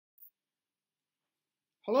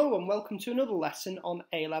Hello and welcome to another lesson on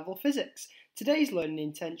A-level physics. Today's learning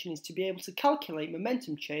intention is to be able to calculate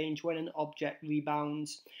momentum change when an object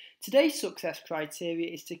rebounds. Today's success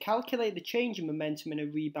criteria is to calculate the change in momentum in a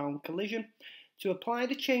rebound collision, to apply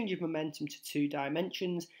the change of momentum to two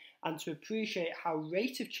dimensions, and to appreciate how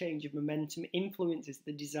rate of change of momentum influences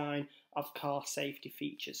the design of car safety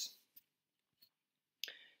features.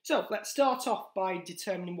 So let's start off by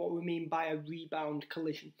determining what we mean by a rebound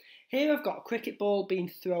collision. Here I've got a cricket ball being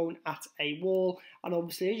thrown at a wall, and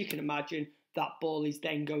obviously, as you can imagine, that ball is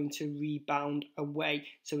then going to rebound away,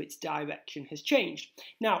 so its direction has changed.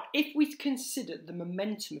 Now, if we consider the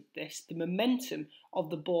momentum of this, the momentum of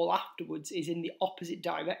the ball afterwards is in the opposite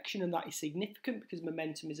direction, and that is significant because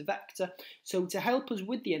momentum is a vector. So to help us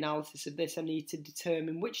with the analysis of this, I need to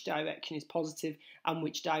determine which direction is positive and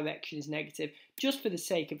which direction is negative. Just for the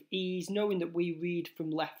sake of ease, knowing that we read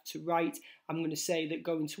from left to right, I'm going to say that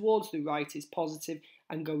going towards the right is positive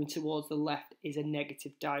and going towards the left is a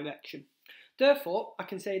negative direction. Therefore, I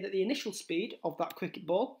can say that the initial speed of that cricket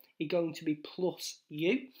ball is going to be plus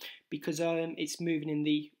u because it's moving in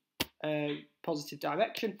the positive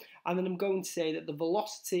direction, and then I'm going to say that the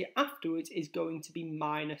velocity afterwards is going to be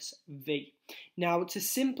minus v. Now, to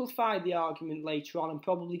simplify the argument later on, I'm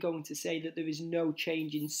probably going to say that there is no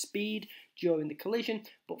change in speed during the collision,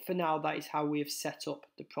 but for now that is how we have set up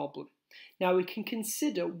the problem. Now we can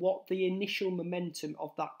consider what the initial momentum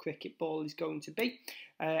of that cricket ball is going to be,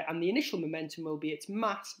 and the initial momentum will be its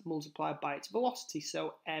mass multiplied by its velocity,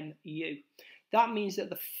 so mu. That means that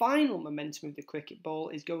the final momentum of the cricket ball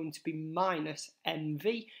is going to be minus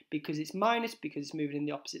mv, because it's moving in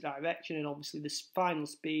the opposite direction, and obviously the final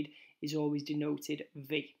speed is always denoted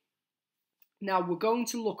v. Now we're going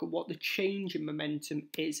to look at what the change in momentum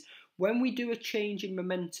is. When we do a change in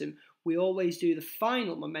momentum, we always do the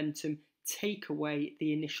final momentum take away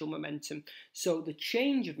the initial momentum. So the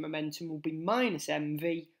change of momentum will be minus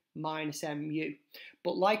mv minus mu.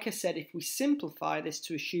 But like I said, if we simplify this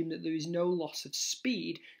to assume that there is no loss of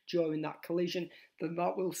speed during that collision, then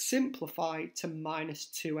that will simplify to minus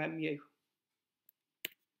 2mu.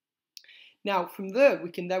 Now from there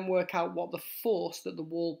we can then work out what the force that the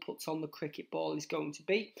wall puts on the cricket ball is going to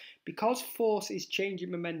be. Because force is change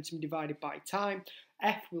in momentum divided by time,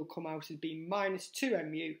 F will come out as being minus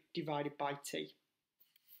 2mu divided by t.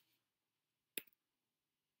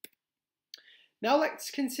 Now let's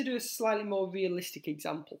consider a slightly more realistic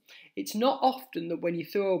example. It's not often that when you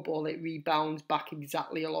throw a ball it rebounds back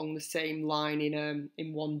exactly along the same line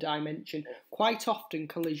in one dimension. Quite often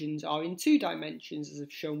collisions are in two dimensions, as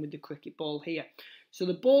I've shown with the cricket ball here. So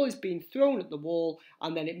the ball is being thrown at the wall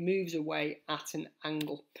and then it moves away at an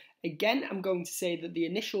angle. Again, I'm going to say that the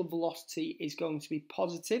initial velocity is going to be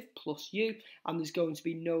positive plus u, and there's going to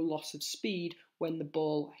be no loss of speed when the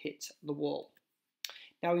ball hits the wall.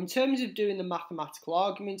 Now, in terms of doing the mathematical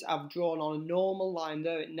argument, I've drawn on a normal line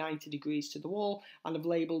there at 90 degrees to the wall, and I've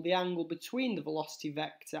labelled the angle between the velocity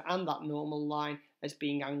vector and that normal line as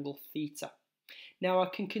being angle theta. Now, I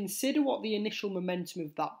can consider what the initial momentum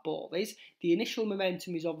of that ball is. The initial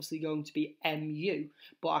momentum is obviously going to be mu,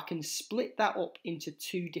 but I can split that up into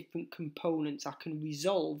two different components. I can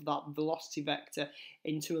resolve that velocity vector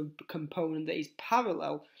into a component that is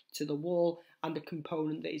parallel to the wall and a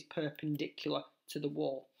component that is perpendicular to the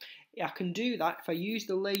wall. I can do that if I use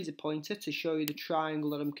the laser pointer to show you the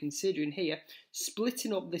triangle that I'm considering here,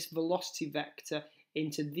 splitting up this velocity vector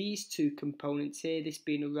into these two components here, this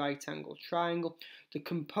being a right angle triangle. The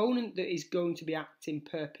component that is going to be acting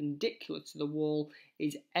perpendicular to the wall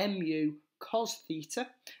is mu cos theta,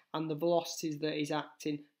 and the velocity that is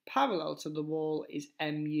acting parallel to the wall is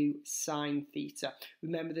mu sine theta.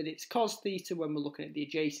 Remember that it's cos theta when we're looking at the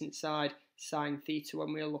adjacent side, sine theta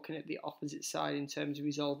when we're looking at the opposite side in terms of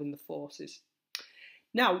resolving the forces.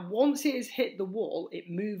 Now, once it has hit the wall, it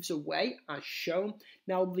moves away as shown.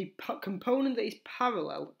 Now, the component that is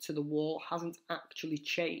parallel to the wall hasn't actually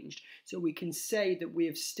changed. So we can say that we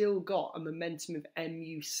have still got a momentum of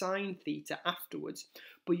mu sine theta afterwards.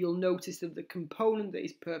 But you'll notice that the component that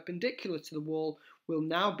is perpendicular to the wall will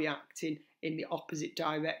now be acting in the opposite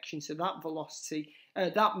direction. So that velocity,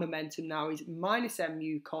 that momentum now is minus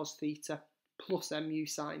mu cos theta plus mu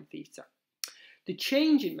sine theta. The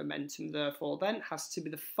change in momentum, therefore, then has to be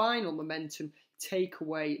the final momentum take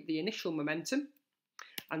away the initial momentum.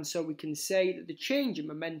 And so we can say that the change in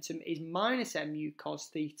momentum is minus mu cos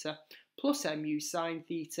theta plus mu sine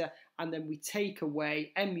theta, and then we take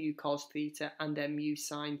away mu cos theta and mu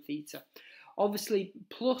sine theta. Obviously,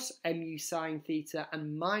 plus mu sine theta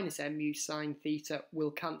and minus mu sine theta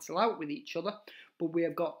will cancel out with each other, but we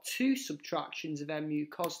have got two subtractions of mu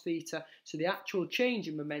cos theta, so the actual change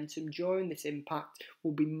in momentum during this impact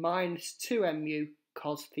will be minus 2 mu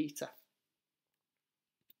cos theta.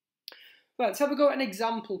 Right, let's have a go at an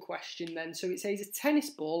example question then. So it says a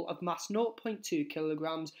tennis ball of mass 0.2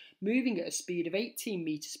 kilograms moving at a speed of 18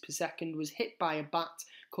 meters per second was hit by a bat,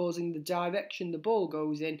 causing the direction the ball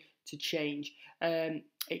goes in to change.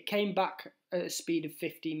 It came back at a speed of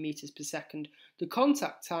 15 meters per second. The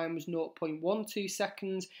contact time was 0.12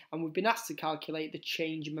 seconds, and we've been asked to calculate the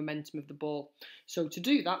change in momentum of the ball. So to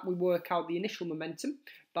do that, we work out the initial momentum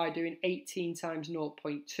by doing 18 times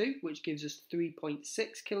 0.2, which gives us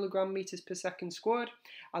 3.6 kilogram meters per second squared.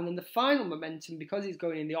 And then the final momentum, because it's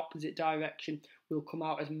going in the opposite direction, will come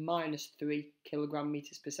out as minus 3 kilogram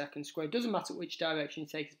meters per second squared. It doesn't matter which direction you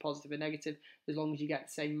take, as positive or negative, as long as you get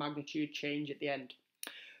the same magnitude change at the end.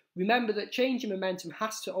 Remember that change in momentum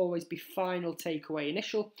has to always be final takeaway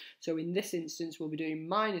initial. So in this instance, we'll be doing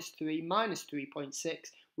minus 3 minus 3.6,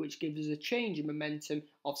 which gives us a change in momentum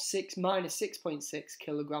of minus 6.6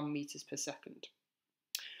 kilogram meters per second.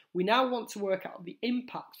 We now want to work out the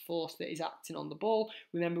impact force that is acting on the ball.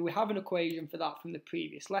 Remember, we have an equation for that from the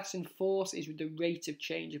previous lesson. Force is with the rate of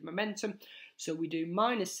change of momentum. So we do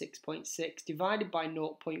minus 6.6 divided by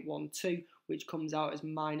 0.12, which comes out as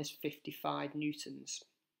minus 55 newtons.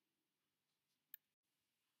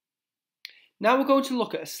 Now we're going to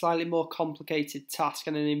look at a slightly more complicated task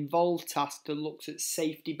and an involved task that looks at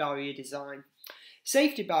safety barrier design.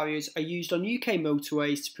 Safety barriers are used on UK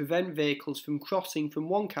motorways to prevent vehicles from crossing from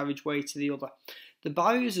one carriageway to the other. The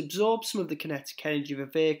barriers absorb some of the kinetic energy of a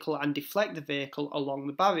vehicle and deflect the vehicle along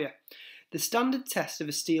the barrier. The standard test of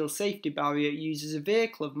a steel safety barrier uses a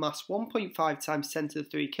vehicle of mass 1.5 times 10 to the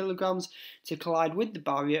 3 kilograms to collide with the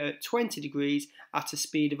barrier at 20 degrees at a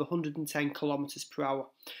speed of 110 kilometers per hour.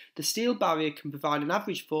 The steel barrier can provide an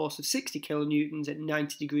average force of 60 kilonewtons at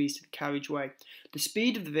 90 degrees to the carriageway. The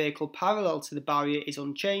speed of the vehicle parallel to the barrier is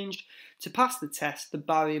unchanged. To pass the test, the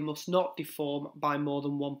barrier must not deform by more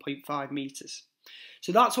than 1.5 meters.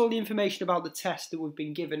 So that's all the information about the test that we've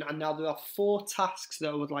been given, and now there are 4 tasks that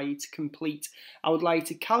I would like you to complete. I would like you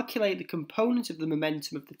to calculate the component of the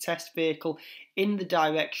momentum of the test vehicle in the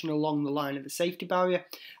direction along the line of the safety barrier.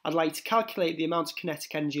 I'd like to calculate the amount of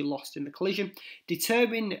kinetic energy lost in the collision,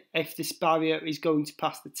 determine if this barrier is going to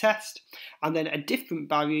pass the test, and then a different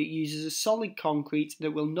barrier uses a solid concrete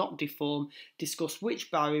that will not deform, discuss which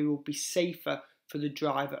barrier will be safer for the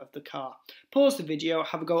driver of the car. Pause the video,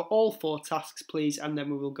 have a go at all 4 tasks please, and then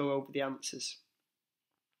we will go over the answers.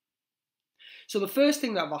 So the first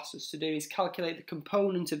thing that I've asked us to do is calculate the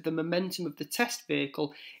component of the momentum of the test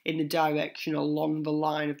vehicle in the direction along the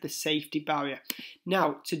line of the safety barrier.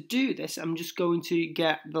 Now to do this, I'm just going to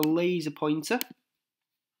get the laser pointer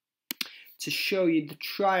to show you the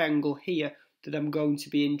triangle here that I'm going to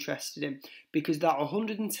be interested in, because that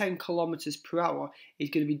 110 kilometers per hour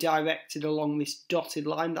is going to be directed along this dotted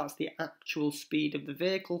line. That's the actual speed of the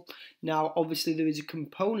vehicle. Now obviously there is a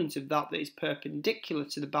component of that is perpendicular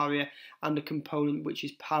to the barrier and a component which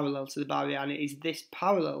is parallel to the barrier, and it is this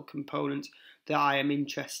parallel component that I am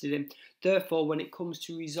interested in. Therefore, when it comes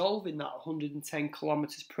to resolving that 110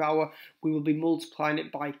 kilometers per hour, we will be multiplying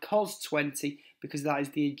it by cos 20, because that is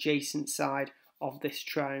the adjacent side of this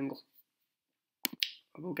triangle.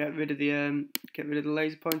 We'll get rid of the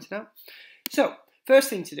laser pointer now. So first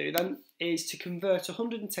thing to do then is to convert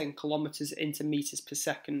 110 kilometers into meters per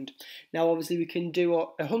second. Now obviously we can do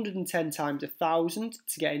 110 times 1,000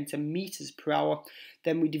 to get into meters per hour.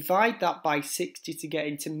 Then we divide that by 60 to get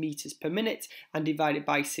into meters per minute, and divide it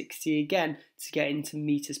by 60 again to get into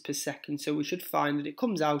meters per second. So we should find that it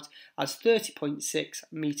comes out as 30.6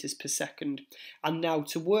 meters per second. And now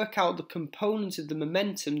to work out the component of the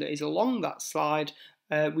momentum that is along that slide,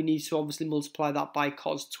 we need to obviously multiply that by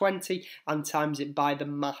cos 20 and times it by the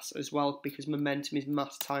mass as well, because momentum is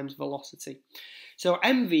mass times velocity. So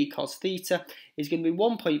mv cos theta is going to be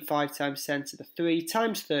 1.5 times 10 to the 3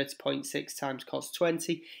 times 30.6 times cos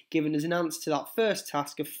 20, giving us an answer to that first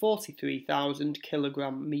task of 43,000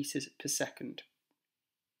 kilogram meters per second.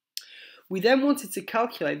 We then wanted to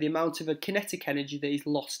calculate the amount of a kinetic energy that is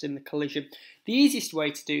lost in the collision. The easiest way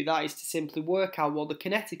to do that is to simply work out what the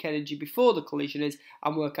kinetic energy before the collision is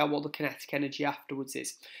and work out what the kinetic energy afterwards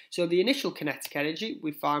is. So the initial kinetic energy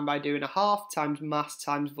we find by doing a half times mass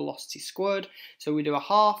times velocity squared. So we do a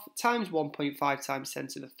half times 1.5 times 10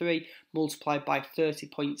 to the 3 multiplied by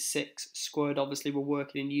 30.6 squared. Obviously we're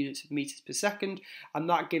working in units of meters per second, and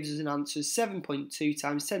that gives us an answer of 7.2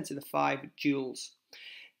 times 10 to the 5 joules.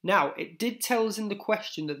 Now, it did tell us in the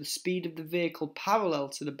question that the speed of the vehicle parallel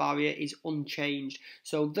to the barrier is unchanged,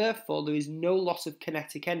 so therefore there is no loss of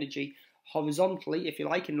kinetic energy horizontally, if you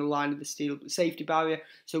like, in the line of the steel safety barrier,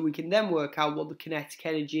 so we can then work out what the kinetic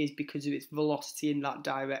energy is because of its velocity in that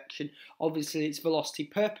direction. Obviously, its velocity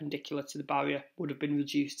perpendicular to the barrier would have been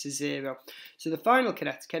reduced to 0. So the final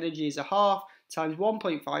kinetic energy is a half times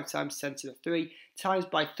 1.5 times 10 to the 3 times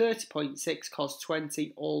by 30.6 cos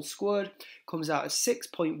 20 all squared comes out as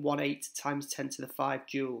 6.18 times 10 to the 5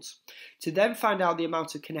 joules. To then find out the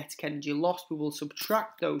amount of kinetic energy lost, we will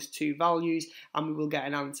subtract those two values and we will get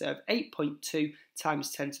an answer of 8.2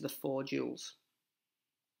 times 10 to the 4 joules.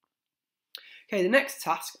 Okay, the next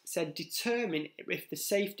task said determine if the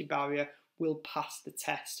safety barrier will pass the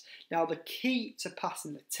test. Now the key to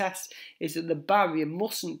passing the test is that the barrier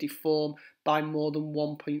mustn't deform by more than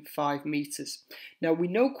 1.5 metres. Now we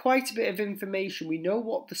know quite a bit of information. We know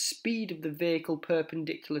what the speed of the vehicle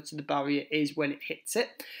perpendicular to the barrier is when it hits it,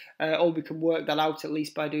 or we can work that out at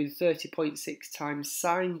least by doing 30.6 times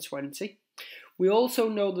sine 20. We also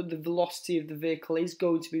know that the velocity of the vehicle is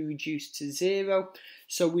going to be reduced to 0,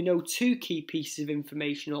 so we know two key pieces of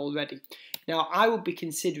information already. Now I would be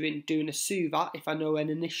considering doing a SUVAT if I know an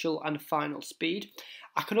initial and a final speed.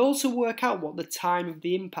 I can also work out what the time of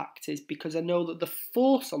the impact is because I know that the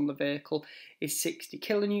force on the vehicle is 60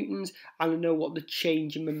 kilonewtons and I know what the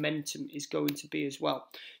change in momentum is going to be as well.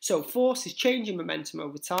 So force is change in momentum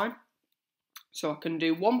over time. So I can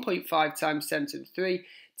do 1.5 times 10 to the 3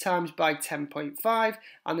 times by 10.5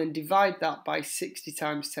 and then divide that by 60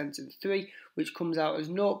 times 10 to the 3, which comes out as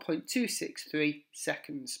 0.263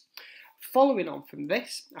 seconds. Following on from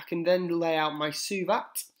this, I can then lay out my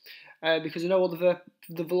SUVAT because I know what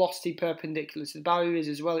the velocity perpendicular to the barrier is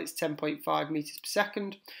as well. It's 10.5 metres per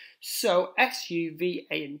second. So SU, V,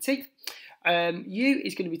 A and T. U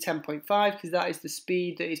is going to be 10.5 because that is the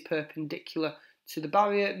speed that is perpendicular to the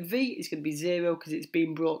barrier. V is going to be 0 because it's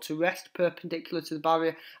been brought to rest perpendicular to the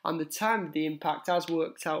barrier, and the time of the impact as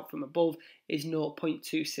worked out from above is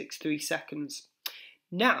 0.263 seconds.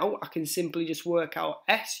 Now I can simply just work out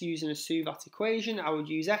S using a SUVAT equation. I would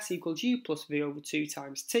use S equals U plus V over 2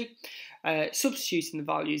 times T. Substituting the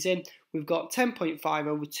values in, we've got 10.5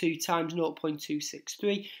 over 2 times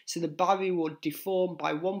 0.263, so the barrier would deform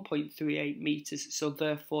by 1.38 metres, so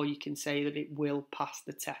therefore you can say that it will pass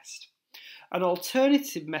the test. An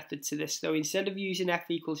alternative method to this, though, instead of using F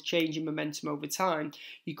equals change in momentum over time,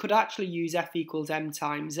 you could actually use F equals m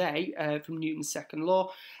times A from Newton's second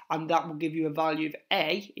law, and that will give you a value of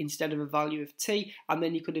A instead of a value of T, and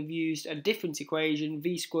then you could have used a different equation,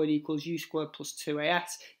 V squared equals U squared plus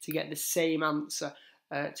 2AS, to get the same answer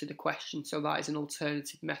to the question. So that is an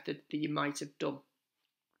alternative method that you might have done.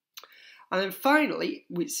 And then finally,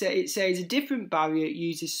 it says a different barrier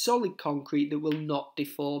uses solid concrete that will not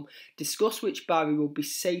deform. Discuss which barrier will be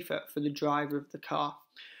safer for the driver of the car.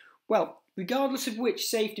 Well, regardless of which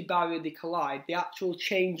safety barrier they collide, the actual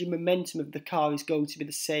change in momentum of the car is going to be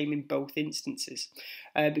the same in both instances,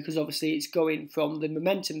 because obviously it's going from the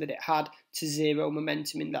momentum that it had to 0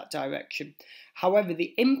 momentum in that direction. However,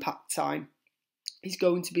 the impact time is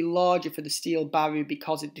going to be larger for the steel barrier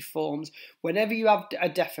because it deforms. Whenever you have a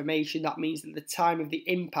deformation, that means that the time of the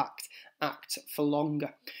impact acts for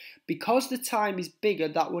longer. Because the time is bigger,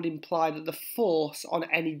 that would imply that the force on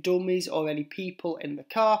any dummies or any people in the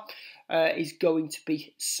car is going to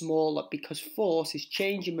be smaller, because force is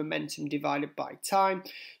change in momentum divided by time.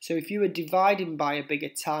 So if you are dividing by a bigger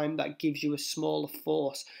time, that gives you a smaller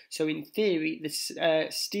force. So in theory, the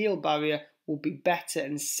steel barrier will be better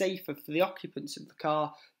and safer for the occupants of the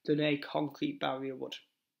car than a concrete barrier would.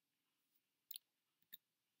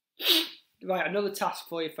 Right, another task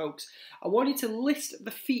for you folks. I wanted to list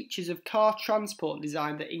the features of car transport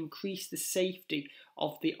design that increase the safety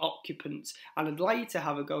of the occupants, and I'd like you to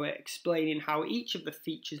have a go at explaining how each of the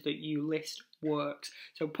features that you list works.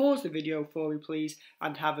 So pause the video for me please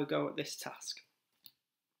and have a go at this task.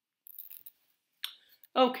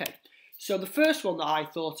 Okay. So the first one that I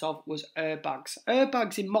thought of was airbags.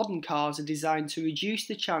 Airbags in modern cars are designed to reduce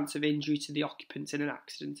the chance of injury to the occupants in an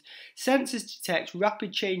accident. Sensors detect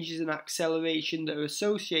rapid changes in acceleration that are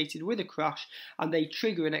associated with a crash, and they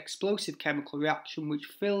trigger an explosive chemical reaction which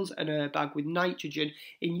fills an airbag with nitrogen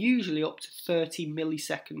in usually up to 30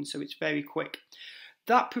 milliseconds, so it's very quick.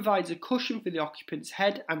 That provides a cushion for the occupant's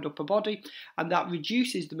head and upper body, and that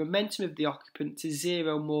reduces the momentum of the occupant to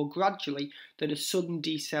 0 more gradually than a sudden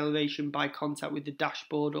deceleration by contact with the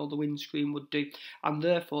dashboard or the windscreen would do, and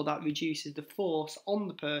therefore that reduces the force on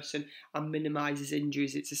the person and minimises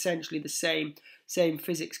injuries. It's essentially the same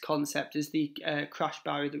physics concept as the crash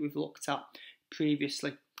barrier that we've looked at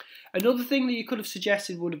previously. Another thing that you could have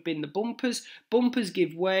suggested would have been the bumpers. Bumpers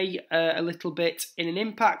give way a little bit in an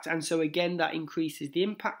impact, and so again that increases the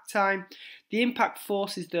impact time. The impact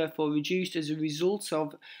force is therefore reduced as a result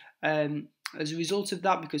of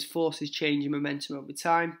that, because forces change in momentum over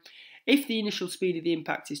time. If the initial speed of the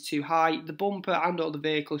impact is too high, the bumper and or the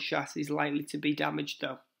vehicle chassis is likely to be damaged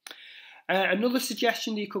though. Another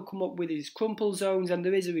suggestion that you could come up with is crumple zones, and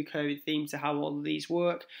there is a recurring theme to how all of these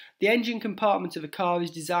work. The engine compartment of a car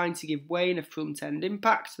is designed to give way in a front end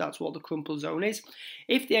impact. That's what the crumple zone is.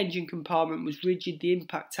 If the engine compartment was rigid, the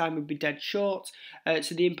impact time would be dead short,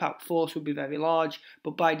 so the impact force would be very large.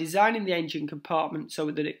 But by designing the engine compartment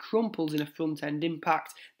so that it crumples in a front end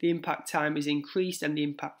impact, the impact time is increased and the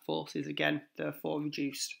impact force is again therefore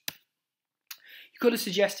reduced. Could have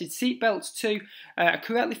suggested seatbelts too. A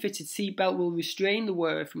correctly fitted seatbelt will restrain the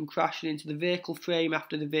wearer from crashing into the vehicle frame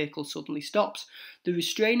after the vehicle suddenly stops. The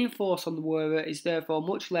restraining force on the wearer is therefore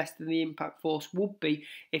much less than the impact force would be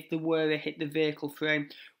if the wearer hit the vehicle frame.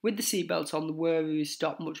 With the seatbelt on, the wearer is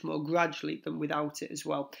stopped much more gradually than without it as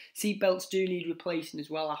well. Seatbelts do need replacing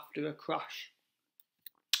as well after a crash.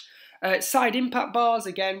 Side impact bars,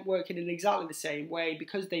 again, working in exactly the same way.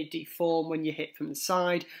 Because they deform when you hit from the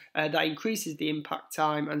side, that increases the impact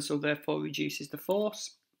time and so therefore reduces the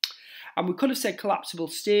force. And we could have said collapsible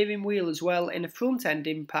steering wheel as well. In a front end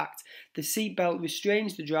impact, the seatbelt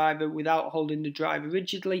restrains the driver without holding the driver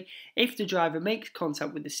rigidly. If the driver makes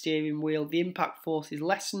contact with the steering wheel, the impact force is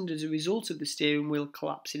lessened as a result of the steering wheel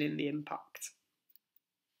collapsing in the impact.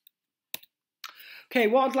 Okay,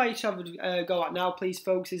 what I'd like you to have a go at now, please,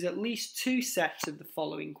 folks, is at least 2 sets of the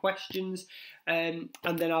following questions, and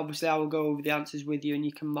then obviously I will go over the answers with you and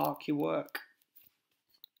you can mark your work.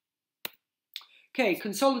 Okay,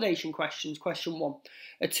 consolidation questions. Question 1.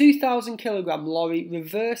 A 2,000 kilogram lorry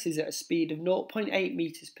reverses at a speed of 0.8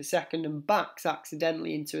 meters per second and backs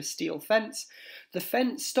accidentally into a steel fence. The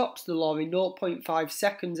fence stops the lorry 0.5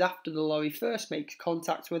 seconds after the lorry first makes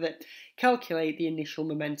contact with it. Calculate the initial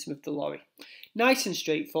momentum of the lorry. Nice and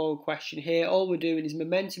straightforward question here. All we're doing is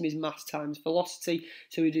momentum is mass times velocity.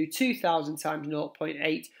 So we do 2,000 times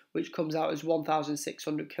 0.8, which comes out as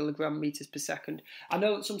 1,600 kilogram meters per second. I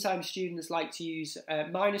know that sometimes students like to use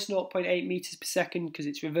minus 0.8 meters per second because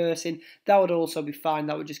it's reversing. That would also be fine.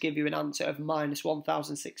 That would just give you an answer of minus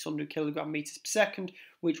 1,600 kilogram meters per second,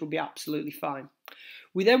 which would be absolutely fine.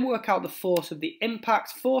 We then work out the force of the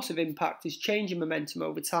impact. Force of impact is change in momentum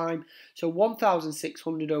over time. So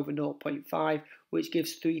 1,600 over 0.5, which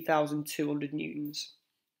gives 3,200 newtons.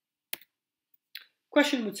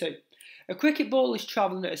 Question number 2. A cricket ball is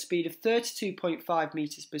travelling at a speed of 32.5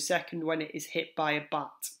 meters per second when it is hit by a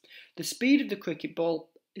bat. The speed of the cricket ball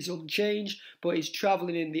is unchanged but is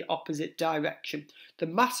travelling in the opposite direction. The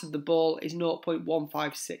mass of the ball is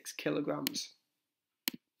 0.156 kilograms.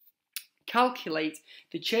 Calculate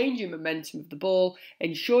the change in momentum of the ball.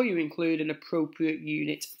 Ensure you include an appropriate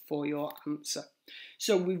unit for your answer.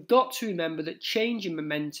 So we've got to remember that change in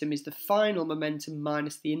momentum is the final momentum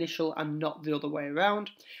minus the initial and not the other way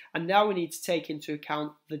around. And now we need to take into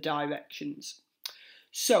account the directions.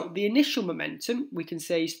 So the initial momentum we can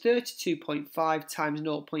say is 32.5 times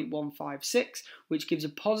 0.156, which gives a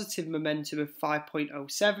positive momentum of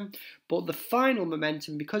 5.07, but the final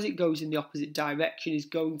momentum, because it goes in the opposite direction, is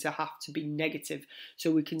going to have to be negative.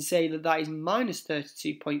 So we can say that that is minus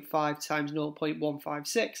 32.5 times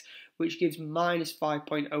 0.156, which gives minus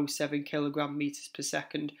 5.07 kilogram meters per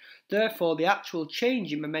second. Therefore, the actual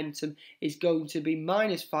change in momentum is going to be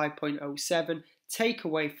minus 5.07, take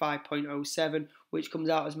away 5.07, which comes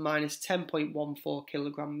out as minus 10.14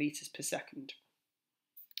 kilogram meters per second.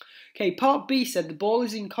 Okay, part B said the ball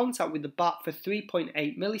is in contact with the bat for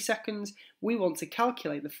 3.8 milliseconds. We want to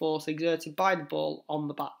calculate the force exerted by the ball on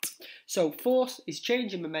the bat. So force is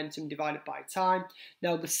change in momentum divided by time.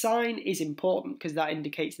 Now the sign is important because that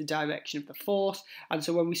indicates the direction of the force, and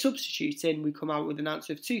so when we substitute in, we come out with an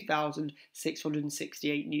answer of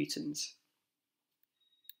 2,668 newtons.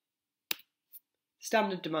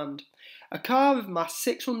 Standard demand. A car of mass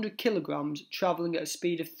 600 kilograms travelling at a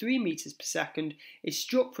speed of 3 meters per second is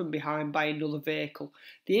struck from behind by another vehicle.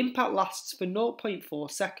 The impact lasts for 0.4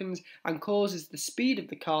 seconds and causes the speed of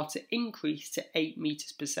the car to increase to 8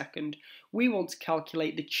 meters per second. We want to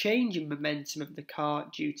calculate the change in momentum of the car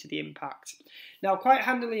due to the impact. Now, quite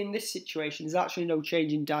handily in this situation, there's actually no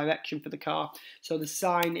change in direction for the car, so the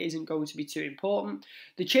sign isn't going to be too important.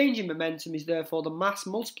 The change in momentum is therefore the mass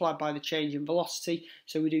multiplied by the change in velocity,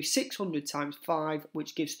 so we do 600 times 5,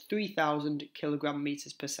 which gives 3,000 kilogram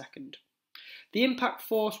meters per second. The impact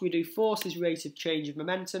force, we do force is rate of change of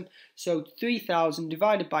momentum, so 3,000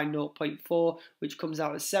 divided by 0.4, which comes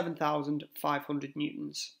out as 7,500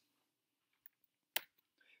 newtons.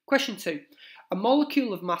 Question 2. A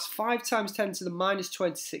molecule of mass 5 times 10 to the minus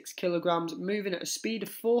 26 kilograms moving at a speed of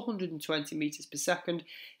 420 meters per second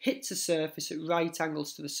hits a surface at right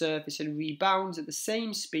angles to the surface and rebounds at the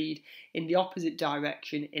same speed in the opposite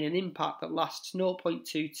direction in an impact that lasts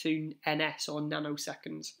 0.22 ns or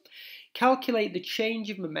nanoseconds. Calculate the change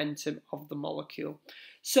of momentum of the molecule.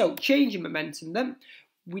 So, change in momentum then.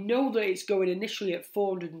 We know that it's going initially at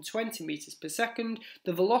 420 meters per second.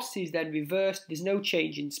 The velocity is then reversed. There's no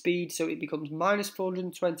change in speed, so it becomes minus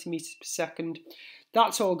 420 meters per second.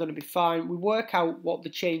 That's all going to be fine. We work out what the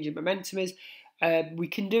change in momentum is. We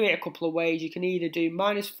can do it a couple of ways. You can either do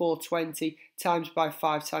minus 420 times by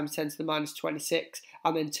 5 times 10 to the minus 26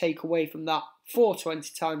 and then take away from that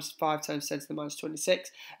 420 times 5 times 10 to the minus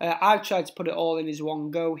 26. I've tried to put it all in as one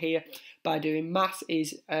go here by doing mass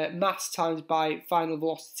times by final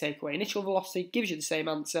velocity take away initial velocity, gives you the same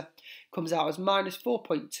answer, comes out as minus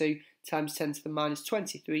 4.2 times 10 to the minus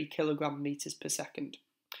 23 kilogram meters per second.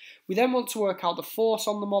 We then want to work out the force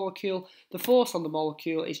on the molecule. The force on the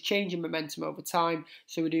molecule is change in momentum over time,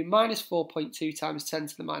 so we do minus 4.2 times 10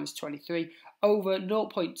 to the minus 23 over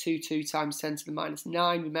 0.22 times 10 to the minus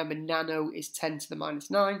 9. Remember, nano is 10 to the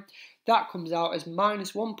minus 9. That comes out as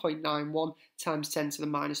minus 1.91 times 10 to the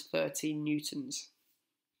minus 13 newtons.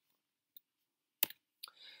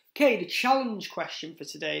 Okay, the challenge question for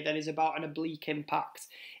today then is about an oblique impact.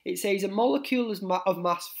 It says a molecule of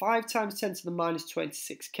mass 5 times 10 to the minus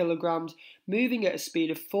 26 kilograms, moving at a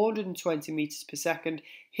speed of 420 meters per second,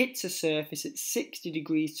 hits a surface at 60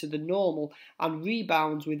 degrees to the normal and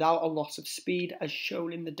rebounds without a loss of speed as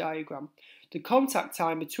shown in the diagram. The contact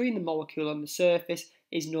time between the molecule and the surface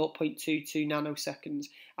is 0.22 nanoseconds,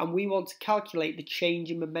 and we want to calculate the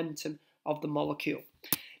change in momentum of the molecule.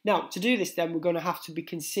 Now, to do this then, we're going to have to be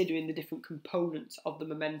considering the different components of the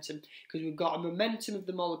momentum, because we've got a momentum of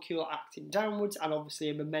the molecule acting downwards and obviously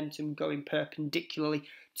a momentum going perpendicularly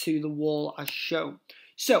to the wall as shown.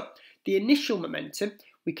 So, the initial momentum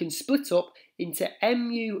we can split up into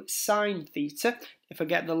mu sine theta. If I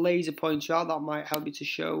get the laser pointer out, that might help me to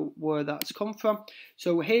show where that's come from.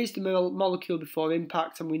 So here's the molecule before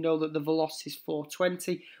impact, and we know that the velocity is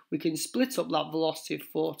 420. We can split up that velocity of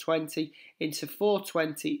 420 into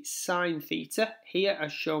 420 sine theta, here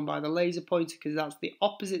as shown by the laser pointer, because that's the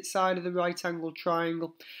opposite side of the right angle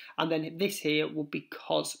triangle. And then this here will be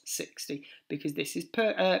cos 60, because this is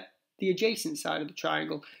the adjacent side of the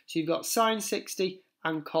triangle. So you've got sine 60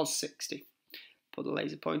 and cos 60. Put the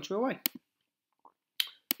laser pointer away.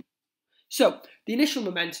 So, the initial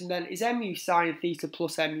momentum then is mu sine theta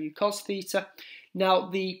plus mu cos theta. Now,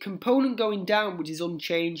 the component going downwards is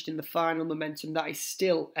unchanged in the final momentum. That is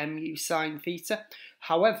still mu sine theta.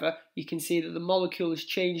 However, you can see that the molecule has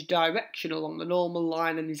changed direction along the normal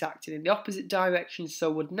line and is acting in the opposite direction, so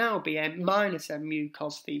would now be minus mu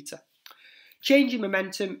cos theta. Change in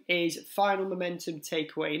momentum is final momentum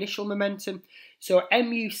take away initial momentum. So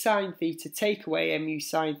mu sine theta take away mu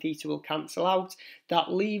sine theta will cancel out.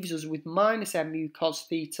 That leaves us with minus mu cos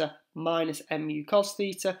theta minus mu cos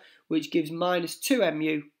theta, which gives minus 2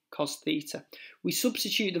 mu cos theta. We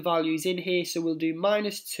substitute the values in here, so we'll do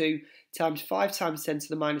minus 2 times 5 times 10 to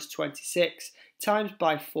the minus 26 times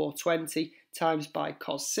by 420 times by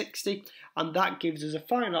cos 60, and that gives us a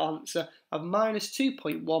final answer of minus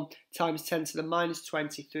 2.1 times 10 to the minus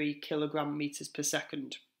 23 kilogram meters per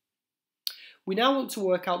second. We now want to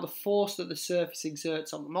work out the force that the surface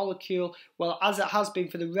exerts on the molecule. Well, as it has been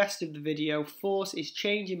for the rest of the video, force is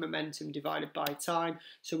change in momentum divided by time.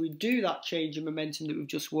 So we do that change in momentum that we've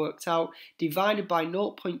just worked out, divided by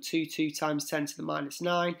 0.22 times 10 to the minus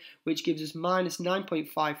 9, which gives us minus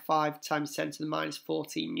 9.55 times 10 to the minus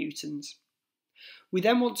 14 newtons. We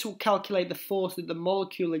then want to calculate the force that the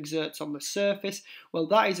molecule exerts on the surface. Well,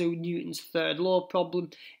 that is a Newton's third law problem.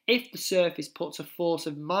 If the surface puts a force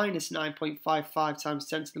of minus 9.55 times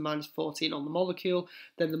 10 to the minus 14 on the molecule,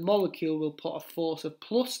 then the molecule will put a force of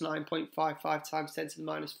plus 9.55 times 10 to the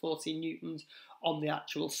minus 14 newtons on the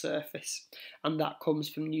actual surface. And that comes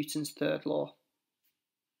from Newton's third law.